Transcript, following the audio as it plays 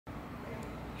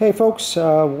Hey folks,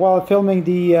 while filming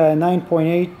the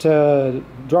 9.8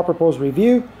 dropper pose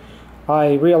review,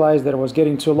 I realized that it was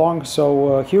getting too long,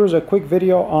 so here's a quick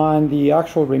video on the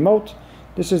actual remote.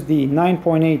 This is the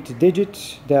 9.8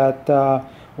 digit that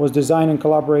was designed in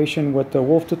collaboration with the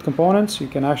Woolf Tooth Components. You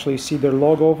can actually see their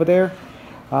logo over there.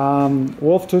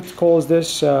 Woolf Tooth calls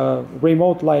this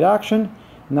remote light action.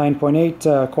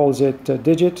 9.8 calls it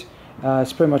digit.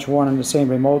 It's pretty much one and the same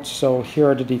remote, so here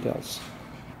are the details.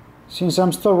 Since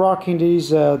I'm still rocking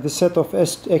these this set of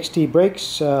XT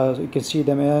brakes, you can see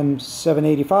them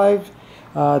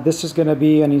M785. This is going to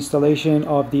be an installation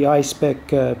of the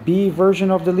I-Spec B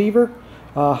version of the lever.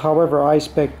 However,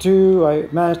 I-Spec 2,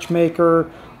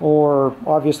 Matchmaker, or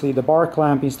obviously the bar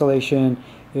clamp installation,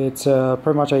 it's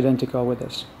pretty much identical with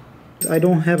this. I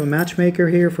don't have a Matchmaker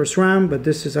here for SRAM, but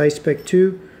this is I-Spec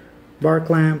 2 bar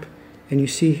clamp, and you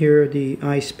see here the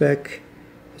I-Spec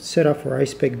setup for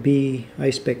I-Spec B.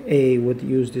 I-Spec A would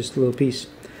use this little piece.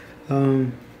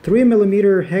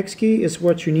 3mm hex key is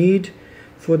what you need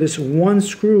for this one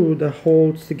screw that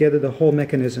holds together the whole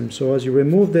mechanism. So as you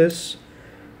remove this,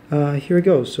 here it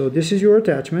goes. So this is your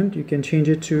attachment. You can change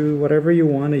it to whatever you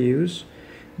want to use.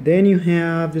 Then you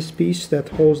have this piece that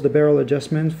holds the barrel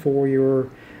adjustment for your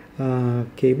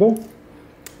cable,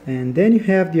 and then you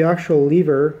have the actual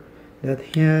lever that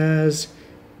has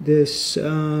this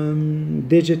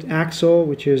digit axle,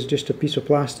 which is just a piece of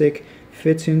plastic,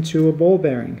 fits into a ball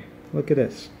bearing. Look at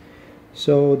this.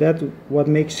 So that's what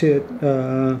makes it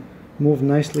move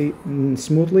nicely and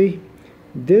smoothly.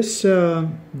 This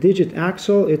digit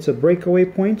axle, it's a breakaway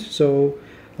point, so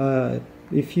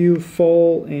if you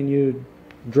fall and you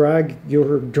drag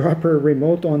your dropper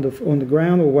remote on the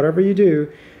ground or whatever you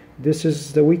do, this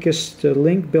is the weakest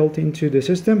link built into the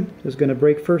system. It's going to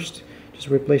break first. Just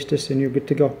replace this and you're good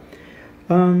to go.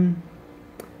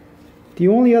 The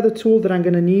only other tool that I'm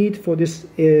going to need for this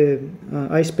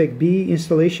I-Spec B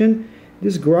installation,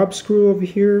 this grub screw over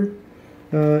here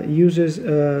uses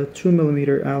a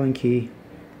 2mm Allen key.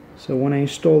 So when I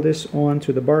install this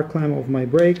onto the bar clamp of my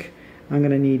brake, I'm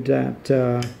going to need that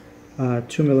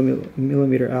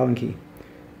 2mm Allen key.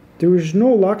 There is no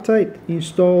Loctite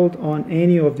installed on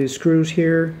any of these screws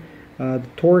here. The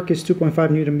torque is 2.5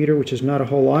 Nm, which is not a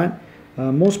whole lot.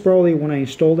 Most probably when I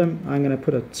install them, I'm going to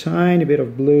put a tiny bit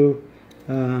of blue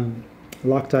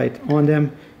Loctite on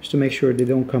them just to make sure they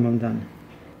don't come undone.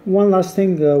 One last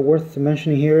thing worth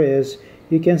mentioning here is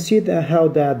you can see how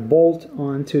that bolt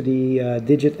onto the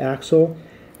digit axle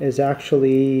is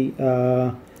actually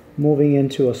moving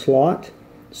into a slot.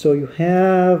 So you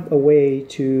have a way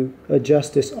to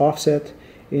adjust this offset.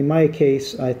 In my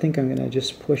case, I think I'm going to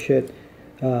just push it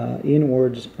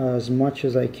inwards as much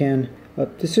as I can.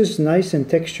 This is nice and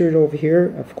textured over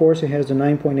here. Of course, it has the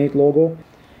 9.8 logo.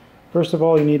 First of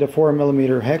all, you need a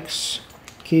 4mm hex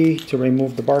key to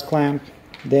remove the bar clamp.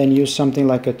 Then use something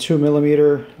like a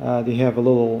 2mm. They have a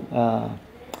little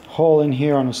hole in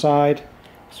here on the side.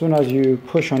 As soon as you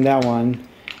push on that one,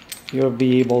 you'll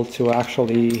be able to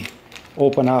actually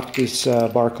open up this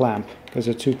bar clamp because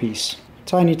it's a two-piece.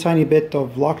 Tiny bit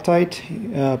of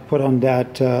Loctite put on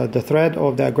that the thread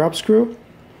of that grub screw.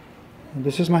 And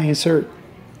this is my insert.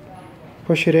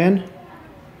 Push it in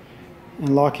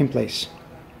and lock in place.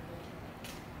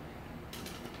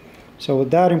 So with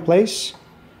that in place,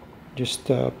 just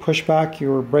push back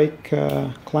your brake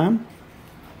clamp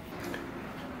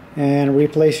and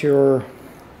replace your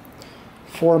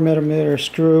 4mm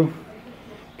screw.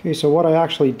 Okay, so what I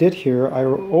actually did here, I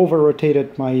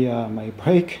over-rotated my my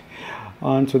brake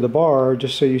onto the bar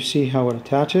just so you see how it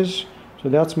attaches. So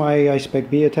that's my I-Spec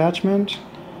B attachment.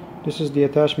 This is the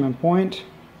attachment point.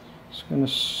 It's going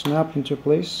to snap into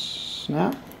place.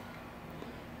 Snap.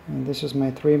 And this is my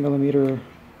 3mm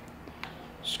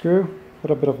screw.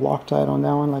 Put a bit of Loctite on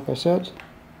that one, like I said.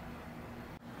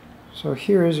 So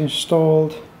here is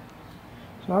installed.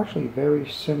 It's actually very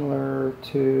similar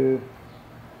to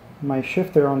my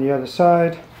shifter on the other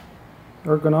side.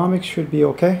 Ergonomics should be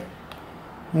okay.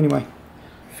 Anyway,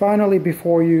 finally,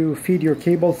 before you feed your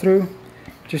cable through,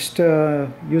 just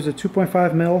use a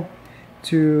 2.5mm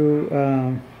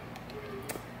to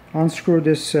unscrew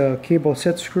this cable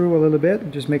set screw a little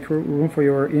bit. Just make room for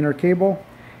your inner cable.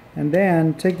 And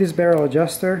then take this barrel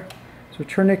adjuster. So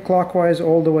turn it clockwise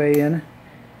all the way in.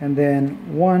 And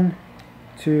then 1,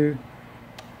 2,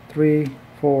 3,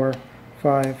 4,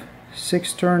 5,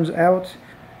 6 turns out.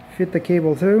 Fit the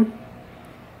cable through.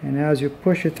 And as you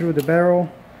push it through the barrel,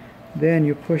 then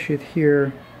you push it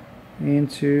here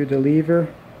into the lever.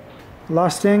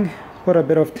 Last thing, put a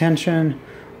bit of tension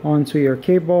onto your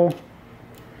cable.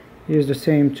 Use the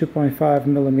same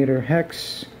 2.5mm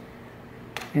hex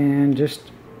and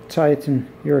just tighten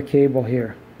your cable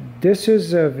here. This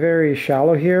is very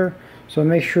shallow here, so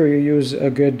make sure you use a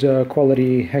good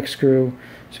quality hex screw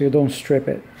so you don't strip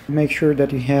it. Make sure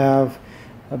that you have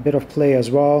a bit of play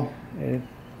as well.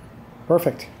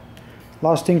 Perfect.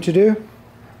 Last thing to do,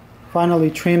 finally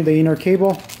trim the inner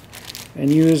cable and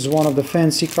use one of the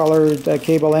fancy colored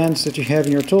cable ends that you have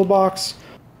in your toolbox.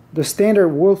 The standard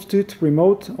Woolf Tooth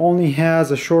ReMote only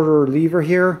has a shorter lever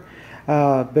here,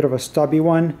 a bit of a stubby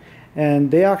one,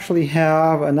 and they actually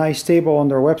have a nice table on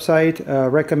their website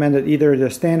recommended either the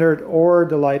standard or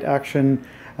the light action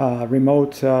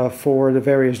remote for the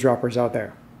various droppers out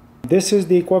there. This is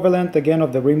the equivalent again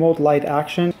of the remote light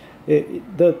action.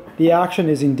 The action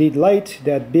is indeed light.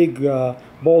 That big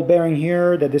ball bearing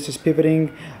here that this is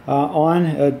pivoting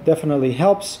on definitely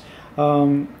helps.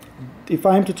 If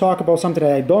I'm to talk about something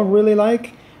that I don't really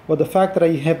like, well, the fact that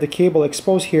I have the cable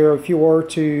exposed here, if you were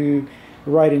to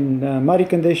ride in muddy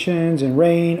conditions and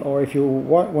rain, or if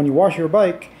when you wash your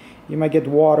bike, you might get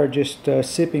water just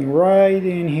sipping right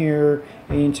in here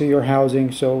into your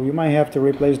housing, so you might have to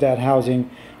replace that housing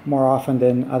more often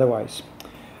than otherwise.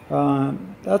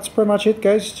 That's pretty much it,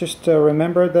 guys. Just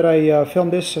remember that I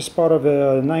filmed this as part of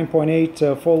a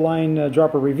 9.8 full line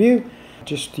dropper review.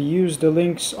 Just use the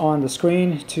links on the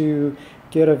screen to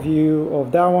get a view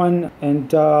of that one,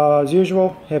 and as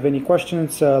usual, have any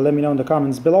questions, let me know in the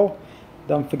comments below.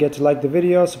 Don't forget to like the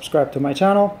video, subscribe to my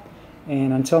channel,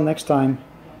 and until next time,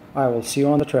 I will see you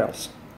on the trails.